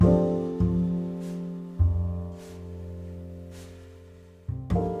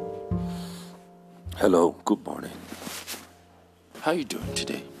Hello, good morning. How are you doing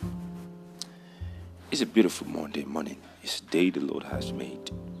today? It's a beautiful Monday morning. It's a day the Lord has made.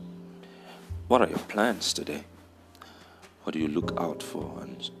 What are your plans today? What do you look out for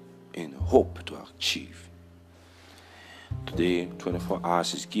and in hope to achieve? Today, 24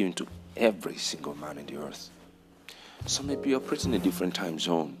 hours is given to every single man in the earth. Some may be operating in a different time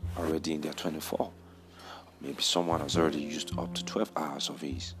zone already in their 24. Maybe someone has already used up to 12 hours of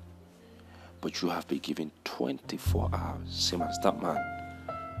his. But you have been given 24 hours, same as that man.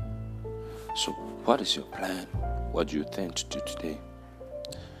 So what is your plan? What do you intend to do today?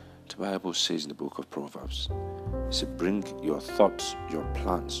 The Bible says in the book of Proverbs, it says, bring your thoughts, your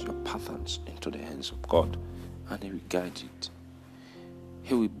plans, your patterns into the hands of God, and He will guide it.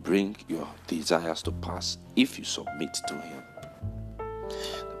 He will bring your desires to pass if you submit to Him.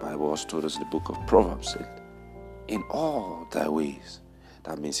 The Bible also told us in the book of Proverbs, in all thy ways,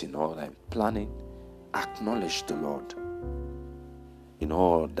 that means in all thy planning, acknowledge the Lord. In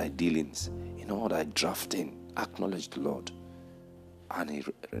all thy dealings, in all thy drafting, acknowledge the Lord. And He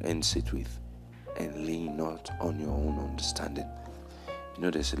ends it with, and lean not on your own understanding.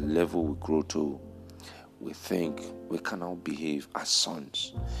 There's a level we grow to. We think we cannot behave as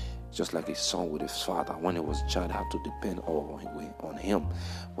sons. Just like a son with his father. When he was a child, he had to depend on him.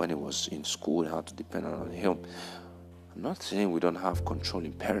 When he was in school, he had to depend on him. I'm not saying we don't have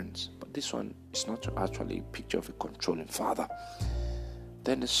controlling parents, but this one is not actually a picture of a controlling father.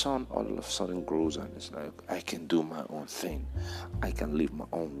 Then the son all of a sudden grows and it's like, I can do my own thing. I can live my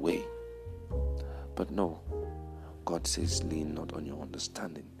own way. But no, God says, lean not on your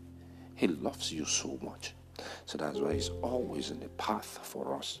understanding. He loves you so much. So that's why He's always in the path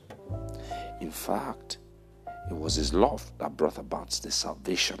for us. In fact, it was His love that brought about the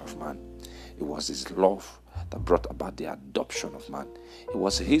salvation of man. It was His love that brought about the adoption of man. It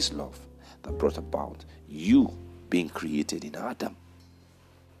was His love that brought about you being created in Adam.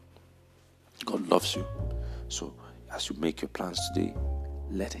 God loves you. So as you make your plans today,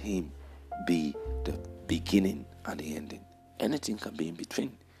 let Him be the beginning and the ending. Anything can be in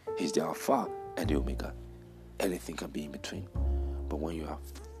between. He's the Alpha and the Omega. Anything can be in between. But when you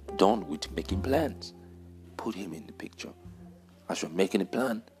have done with making plans, put Him in the picture. As you're making a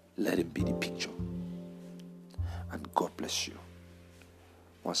plan, let Him be the picture. And God bless you.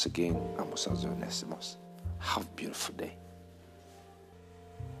 Once again, I'm Osazo Onesimus. Have a beautiful day.